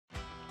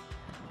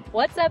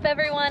What's up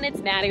everyone,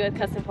 it's Maddie with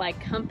Custom Flag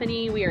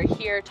Company. We are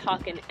here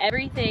talking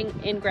everything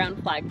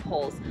in-ground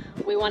flagpoles.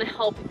 We want to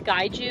help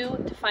guide you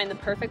to find the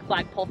perfect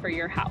flagpole for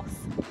your house.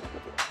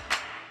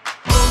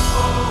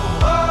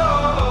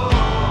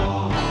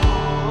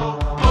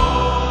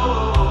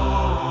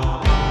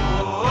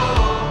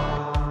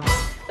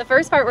 The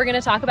first part we're going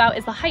to talk about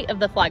is the height of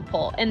the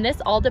flagpole, and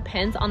this all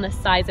depends on the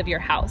size of your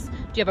house. Do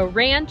you have a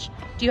ranch?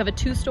 Do you have a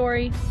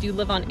two-story? Do you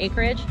live on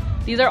acreage?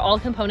 These are all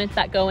components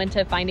that go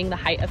into finding the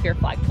height of your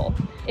flagpole.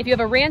 If you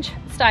have a ranch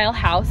style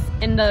house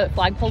and the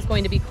flagpole is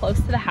going to be close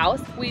to the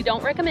house, we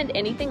don't recommend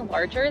anything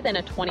larger than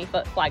a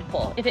 20-foot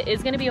flagpole. If it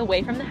is going to be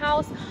away from the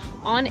house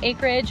on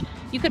acreage,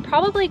 you could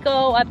probably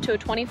go up to a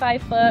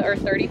 25-foot or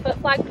 30-foot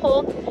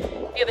flagpole.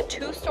 If you have a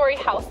two-story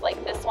house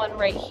like this one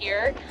right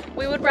here,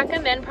 we would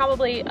recommend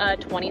probably a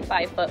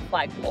 25-foot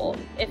flagpole.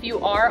 If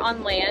you are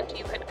on land,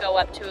 you could go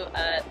up to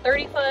a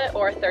 30-foot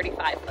or a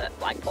 35-foot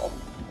flagpole.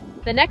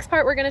 The next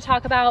part we're going to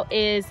talk about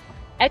is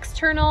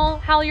external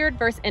halyard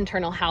versus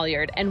internal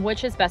halyard and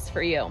which is best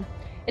for you.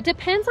 It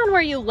depends on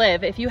where you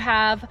live. If you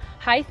have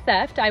high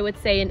theft, I would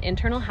say an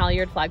internal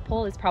halyard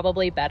flagpole is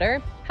probably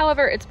better.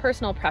 However, it's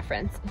personal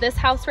preference. This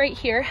house right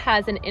here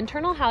has an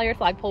internal halyard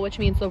flagpole, which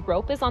means the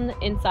rope is on the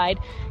inside.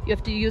 You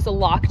have to use a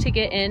lock to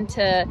get in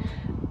to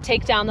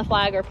take down the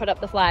flag or put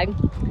up the flag.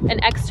 An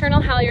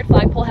external halyard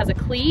flagpole has a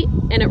cleat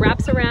and it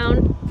wraps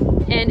around.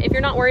 And if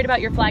you're not worried about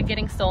your flag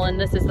getting stolen,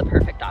 this is the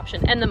perfect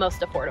option and the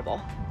most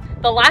affordable.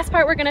 The last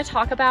part we're going to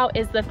talk about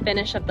is the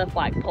finish of the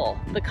flagpole,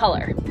 the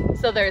color.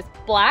 So there's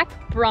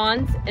black,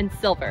 bronze, and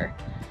silver.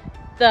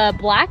 The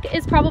black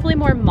is probably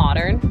more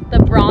modern, the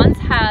bronze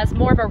has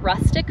more of a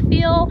rustic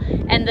feel,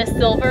 and the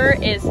silver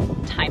is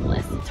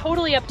timeless.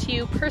 Totally up to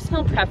you,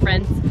 personal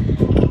preference.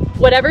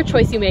 Whatever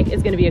choice you make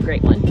is going to be a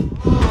great one.